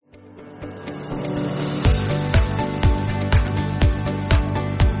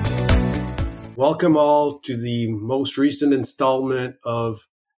Welcome all to the most recent installment of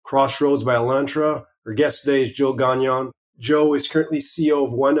Crossroads by Alantra. Our guest today is Joe Gagnon. Joe is currently CEO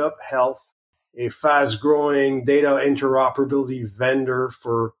of 1upHealth, a fast-growing data interoperability vendor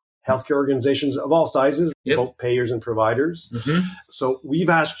for healthcare organizations of all sizes, both payers and providers. Mm-hmm. So we've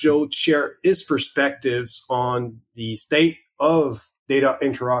asked Joe to share his perspectives on the state of data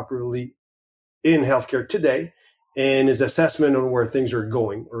interoperability in healthcare today and his assessment on where things are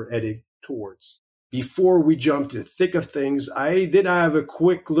going or heading towards. Before we jump to the thick of things, I did have a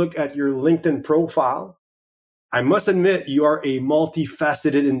quick look at your LinkedIn profile. I must admit, you are a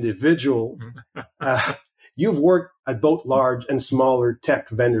multifaceted individual. You've worked at both large and smaller tech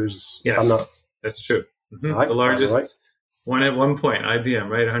vendors. Yes, that's true. Mm-hmm. Right, the largest one at one point, IBM,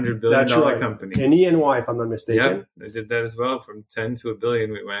 right? $100 billion company. And E&Y, if I'm not mistaken. Yeah, I did that as well. From 10 to $1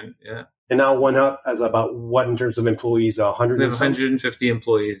 billion we went, yeah. And now 1Up has about what in terms of employees? 100 we have 150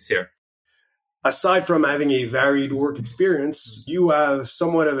 employees here. Aside from having a varied work experience, you have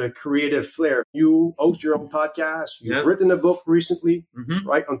somewhat of a creative flair. You host your own podcast. You've written a book recently,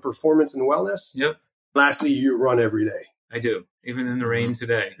 right, on performance and wellness. Yep. Lastly, you run every day. I do, even in the rain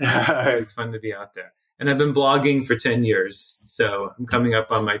today. It's fun to be out there. And I've been blogging for 10 years. So I'm coming up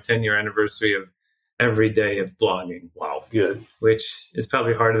on my 10-year anniversary of every day of blogging. Wow, good. Which is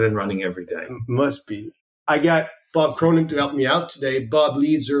probably harder than running every day. Must be. I got Bob Cronin to help me out today. Bob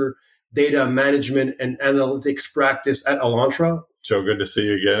leads our data management and analytics practice at Alantra. Joe, good to see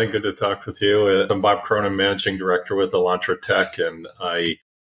you again. Good to talk with you. I'm Bob Cronin, Managing Director with Alantra Tech, and I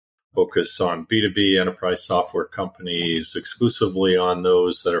focus on B2B enterprise software companies, exclusively on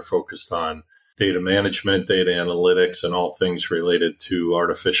those that are focused on data management, data analytics, and all things related to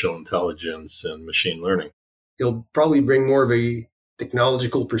artificial intelligence and machine learning. He'll probably bring more of a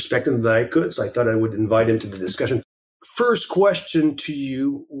technological perspective than I could, so I thought I would invite him to the discussion. First question to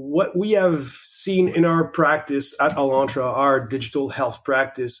you, what we have seen in our practice at Alantra, our digital health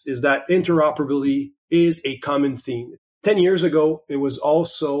practice, is that interoperability is a common theme. 10 years ago, it was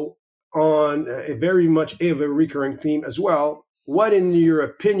also on a very much a recurring theme as well. What, in your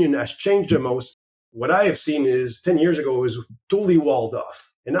opinion, has changed the most? What I have seen is 10 years ago, it was totally walled off.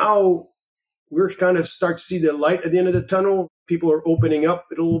 And now we're kind of start to see the light at the end of the tunnel. People are opening up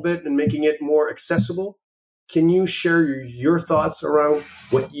it a little bit and making it more accessible. Can you share your thoughts around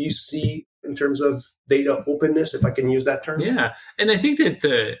what you see in terms of data openness, if I can use that term? Yeah. And I think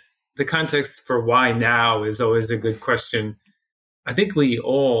that the context for why now is always a good question. I think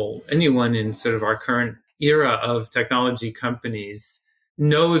anyone in sort of our current era of technology companies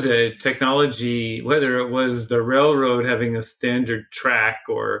know that technology, whether it was the railroad having a standard track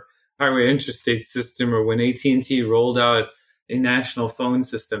or highway interstate system, or when AT&T rolled out a national phone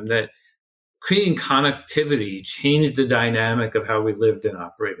system, that creating connectivity changed the dynamic of how we lived and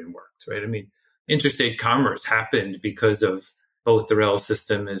operated and worked, right? I mean, interstate commerce happened because of both the rail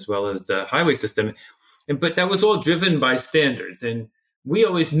system as well as the highway system. But that was all driven by standards. And we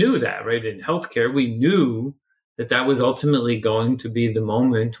always knew that, right? In healthcare, we knew that was ultimately going to be the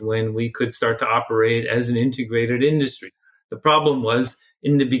moment when we could start to operate as an integrated industry. The problem was,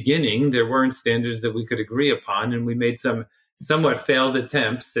 in the beginning, there weren't standards that we could agree upon, and we made some somewhat failed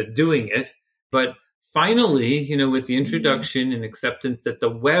attempts at doing it. But finally, with the introduction and acceptance that the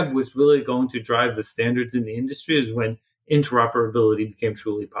web was really going to drive the standards in the industry is when interoperability became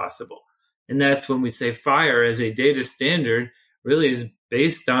truly possible. And that's when we say FHIR as a data standard really is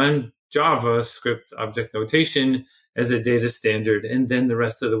based on JavaScript object notation as a data standard, and then the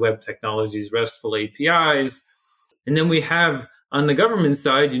rest of the web technologies, RESTful APIs. And then we have on the government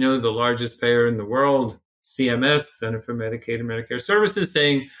side, the largest payer in the world, CMS, Center for Medicaid and Medicare Services,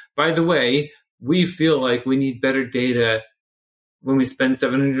 saying, by the way, we feel like we need better data when we spend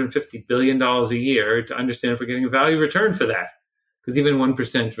 $750 billion a year to understand if we're getting a value return for that. Because even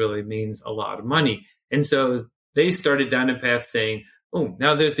 1% really means a lot of money. And so they started down a path saying, oh,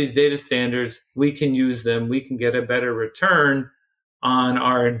 now there's these data standards. We can use them. We can get a better return on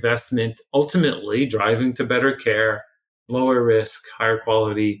our investment, ultimately driving to better care, lower risk, higher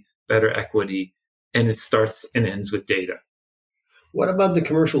quality, better equity. And it starts and ends with data. What about the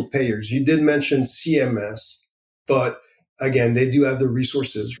commercial payers? You did mention CMS, but again, they do have the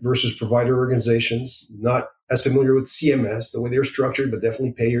resources versus provider organizations. Not as familiar with CMS, the way they're structured, but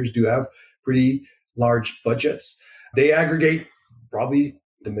definitely payers do have pretty large budgets. They aggregate probably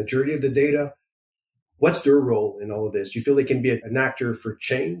the majority of the data. What's their role in all of this? Do you feel they can be an actor for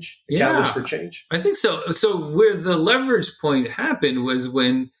change, a catalyst for change? I think so. So where the leverage point happened was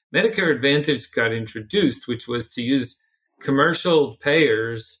when Medicare Advantage got introduced, which was to use commercial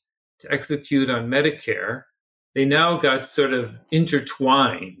payers to execute on Medicare they now got sort of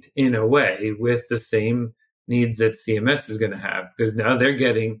intertwined in a way with the same needs that CMS is going to have, because now they're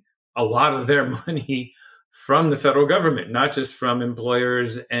getting a lot of their money from the federal government, not just from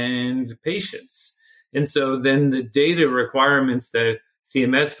employers and patients. And so then the data requirements that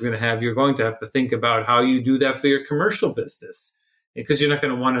CMS is going to have, you're going to have to think about how you do that for your commercial business, because you're not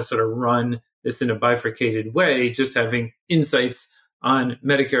going to want to sort of run this in a bifurcated way, just having insights on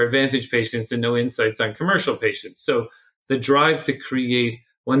Medicare Advantage patients and no insights on commercial patients. So the drive to create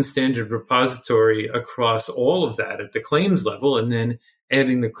one standard repository across all of that at the claims level, and then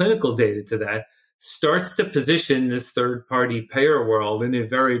adding the clinical data to that, starts to position this third-party payer world in a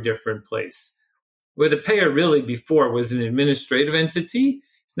very different place. Where the payer really before was an administrative entity,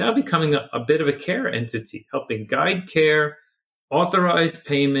 it's now becoming a bit of a care entity, helping guide care, authorize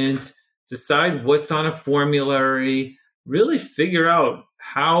payment, decide what's on a formulary, really figure out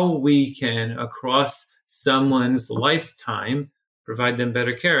how we can, across someone's lifetime, provide them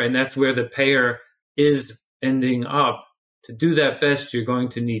better care. And that's where the payer is ending up. To do that best, you're going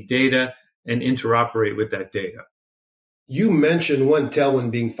to need data and interoperate with that data. You mentioned one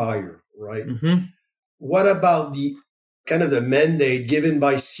tailwind being FHIR, right? Mm-hmm. What about the kind of the mandate given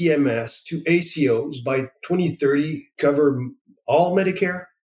by CMS to ACOs by 2030 cover all Medicare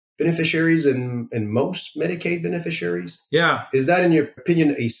beneficiaries and most Medicaid beneficiaries? Yeah. Is that, in your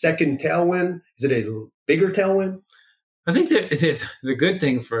opinion, a second tailwind? Is it a bigger tailwind? I think that the good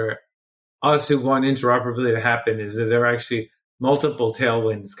thing for us who want interoperability to happen is that there are actually multiple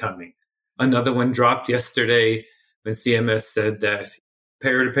tailwinds coming. Another one dropped yesterday when CMS said that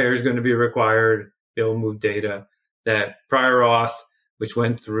payer-to-payer is going to be required to be able to move data, that prior auth, which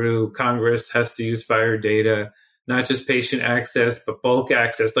went through Congress, has to use FHIR data, not just patient access, but bulk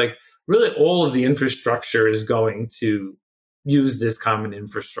access. Like really all of the infrastructure is going to use this common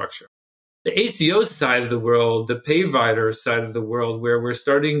infrastructure. The ACO side of the world, the payvider side of the world, where we're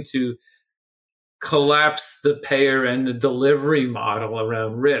starting to collapse the payer and the delivery model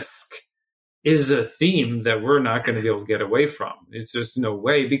around risk, is a theme that we're not going to be able to get away from. It's just no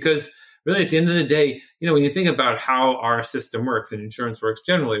way, because really at the end of the day, when you think about how our system works and insurance works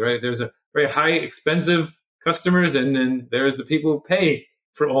generally, right? There's a very high expensive customers, and then there's the people who pay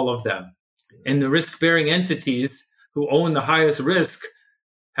for all of them. And the risk-bearing entities who own the highest risk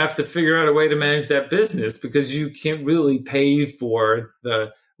have to figure out a way to manage that business, because you can't really pay for the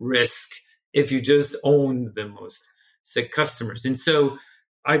risk if you just own the most sick customers. And so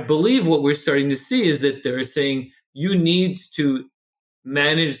I believe what we're starting to see is that they're saying you need to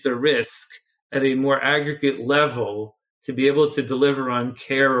manage the risk at a more aggregate level to be able to deliver on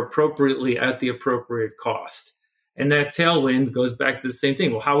care appropriately at the appropriate cost. And that tailwind goes back to the same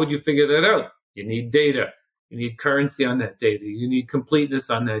thing. Well, how would you figure that out? You need data. You need currency on that data. You need completeness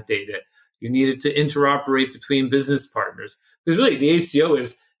on that data. You need it to interoperate between business partners. Because really the ACO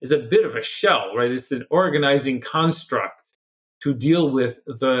is a bit of a shell, right? It's an organizing construct to deal with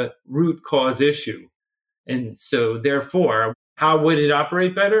the root cause issue. And so therefore, how would it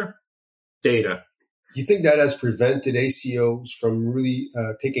operate better? Data. You think that has prevented ACOs from really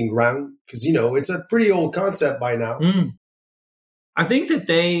taking ground? Because, it's a pretty old concept by now. I think that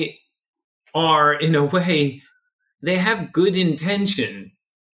they are, in a way, they have good intention,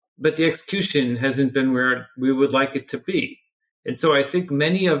 but the execution hasn't been where we would like it to be. And so I think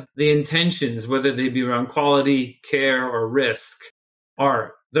many of the intentions, whether they be around quality, care, or risk,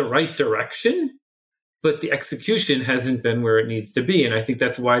 are the right direction, but the execution hasn't been where it needs to be. And I think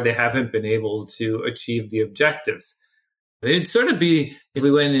that's why they haven't been able to achieve the objectives. It'd sort of be if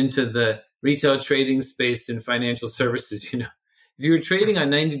we went into the retail trading space and financial services, if you were trading on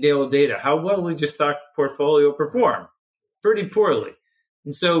 90-day-old data, how well would your stock portfolio perform? Pretty poorly.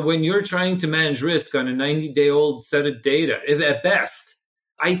 And so when you're trying to manage risk on a 90-day-old set of data, at best,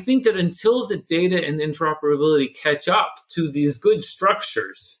 I think that until the data and interoperability catch up to these good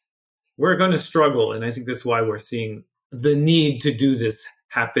structures, we're going to struggle. And I think that's why we're seeing the need to do this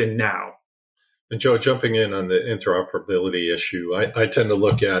happen now. And Joe, jumping in on the interoperability issue, I tend to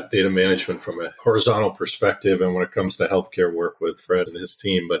look at data management from a horizontal perspective. And when it comes to healthcare, work with Fred and his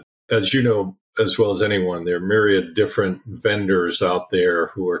team. But as you know, as well as anyone, there are myriad different vendors out there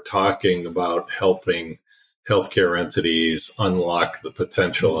who are talking about helping healthcare entities unlock the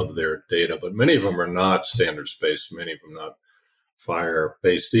potential of their data. But many of them are not standards-based, many of them not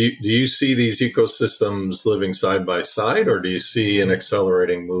FHIR-based. Do you see these ecosystems living side by side, or do you see an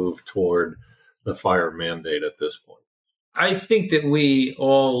accelerating move toward the FHIR mandate at this point? I think that we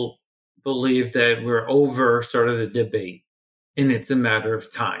all believe that we're over sort of the debate, and it's a matter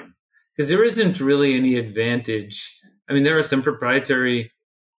of time. Because there isn't really any advantage. I mean, there are some proprietary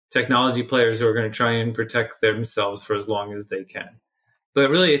technology players who are going to try and protect themselves for as long as they can. But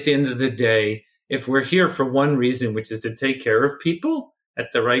really, at the end of the day, if we're here for one reason, which is to take care of people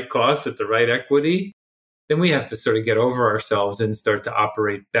at the right cost, with the right equity, then we have to sort of get over ourselves and start to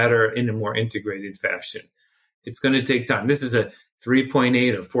operate better in a more integrated fashion. It's going to take time. This is a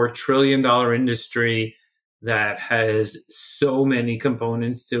 $3.8 or $4 trillion industry that has so many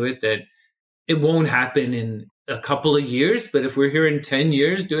components to it that it won't happen in a couple of years. But if we're here in 10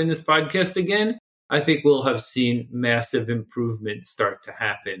 years doing this podcast again, I think we'll have seen massive improvement start to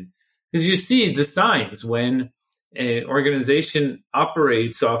happen. Because you see the signs when an organization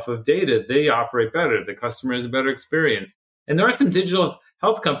operates off of data, they operate better. The customer has a better experience. And there are some digital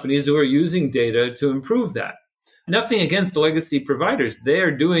health companies who are using data to improve that. Nothing against the legacy providers. They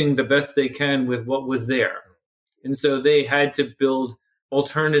are doing the best they can with what was there. And so they had to build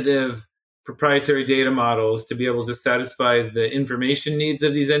alternative proprietary data models to be able to satisfy the information needs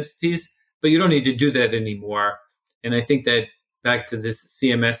of these entities. But you don't need to do that anymore. And I think that back to this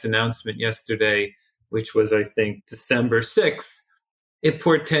CMS announcement yesterday, which was, I think, December 6th, it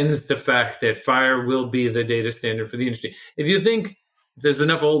portends the fact that FHIR will be the data standard for the industry. If you think, if there's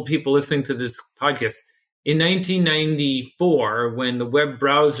enough old people listening to this podcast, in 1994, when the web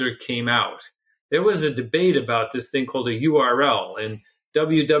browser came out, there was a debate about this thing called a URL and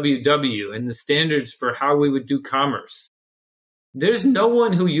www and the standards for how we would do commerce. There's no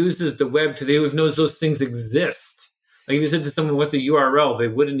one who uses the web today who knows those things exist. Like if you said to someone, what's a URL? They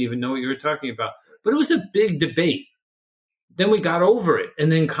wouldn't even know what you were talking about. But it was a big debate. Then we got over it,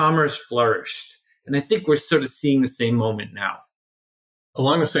 and then commerce flourished. And I think we're sort of seeing the same moment now.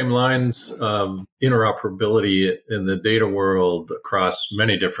 Along the same lines, interoperability in the data world across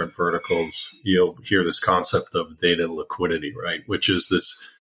many different verticals, you'll hear this concept of data liquidity, right? Which is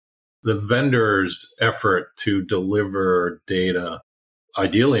the vendor's effort to deliver data,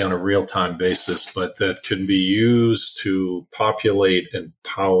 ideally on a real-time basis, but that can be used to populate and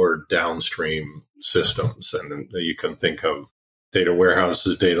power downstream systems. And you can think of data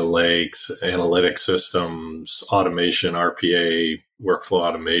warehouses, data lakes, analytic systems, automation, RPA, workflow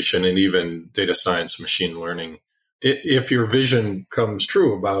automation, and even data science, machine learning. If your vision comes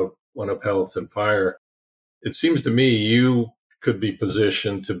true about 1upHealth and FHIR, it seems to me you could be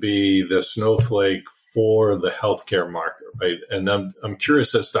positioned to be the snowflake for the healthcare market, right? And I'm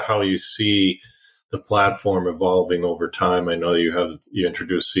curious as to how you see the platform evolving over time. I know you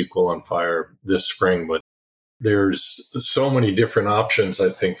introduced SQL on FHIR this spring, but there's so many different options,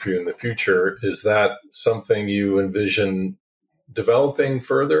 I think, for you in the future. Is that something you envision developing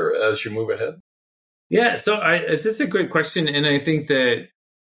further as you move ahead? Yeah, so that's a great question. And I think that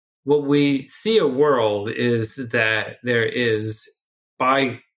what we see a world is that there is,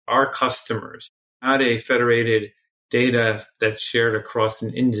 by our customers, not a federated data that's shared across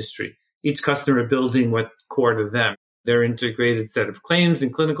an industry. Each customer building what's core to them. Their integrated set of claims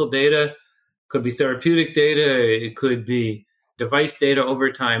and clinical data could be therapeutic data. It could be device data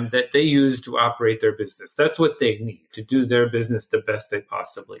over time that they use to operate their business. That's what they need to do their business the best they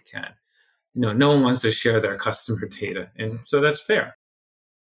possibly can. No one wants to share their customer data. And so that's fair.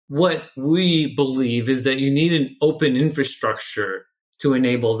 What we believe is that you need an open infrastructure to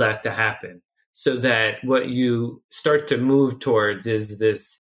enable that to happen, so that what you start to move towards is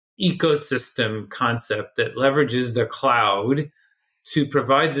this ecosystem concept that leverages the cloud to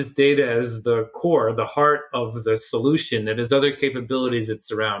provide this data as the core, the heart of the solution that has other capabilities that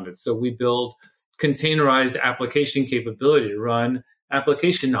surround it. So we build containerized application capability to run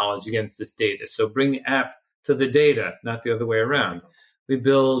application knowledge against this data. So bring the app to the data, not the other way around. We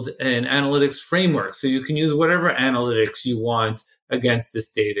build an analytics framework so you can use whatever analytics you want against this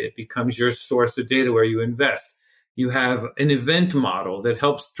data. It becomes your source of data where you invest. You have an event model that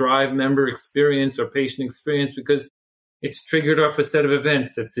helps drive member experience or patient experience because it's triggered off a set of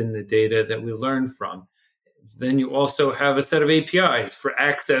events that's in the data that we learn from. Then you also have a set of APIs for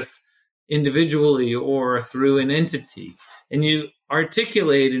access individually or through an entity. And you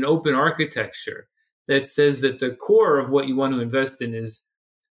articulate an open architecture that says that the core of what you want to invest in is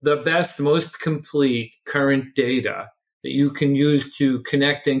the best, most complete current data that you can use to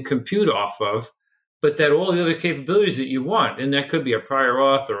connect and compute off of, but that all the other capabilities that you want, and that could be a prior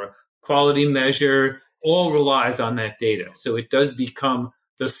auth or a quality measure, all relies on that data. So it does become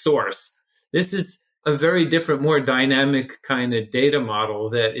the source. This is a very different, more dynamic kind of data model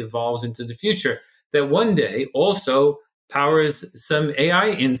that evolves into the future that one day also powers some AI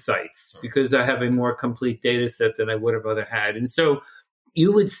insights because I have a more complete data set than I would have other had. And so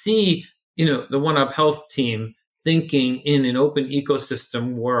you would see, the 1upHealth team thinking in an open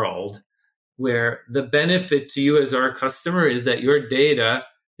ecosystem world where the benefit to you as our customer is that your data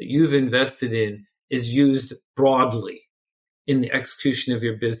that you've invested in is used broadly in the execution of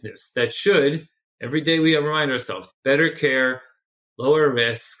your business. That should, every day we remind ourselves, better care, lower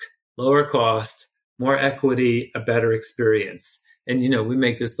risk, lower cost, more equity, a better experience. And, we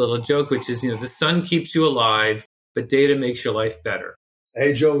make this little joke, which is, the sun keeps you alive, but data makes your life better.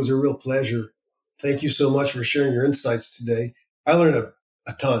 Hey, Joe, it was a real pleasure. Thank you so much for sharing your insights today. I learned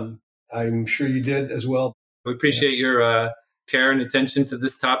a ton. I'm sure you did as well. We appreciate your care and attention to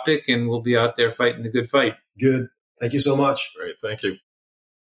this topic, and we'll be out there fighting the good fight. Good. Thank you so much. Great. Thank you.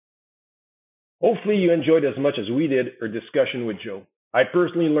 Hopefully you enjoyed as much as we did our discussion with Joe. I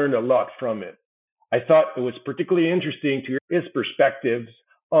personally learned a lot from it. I thought it was particularly interesting to hear his perspectives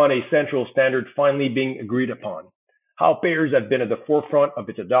on a central standard finally being agreed upon, how payers have been at the forefront of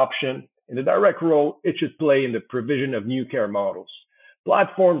its adoption, and the direct role it should play in the provision of new care models.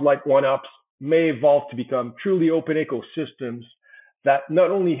 Platforms like 1up's may evolve to become truly open ecosystems that not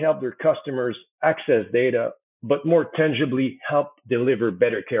only help their customers access data, but more tangibly help deliver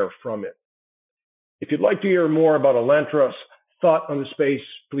better care from it. If you'd like to hear more about Alantra's thought on the space,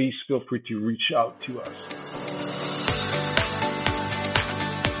 please feel free to reach out to us.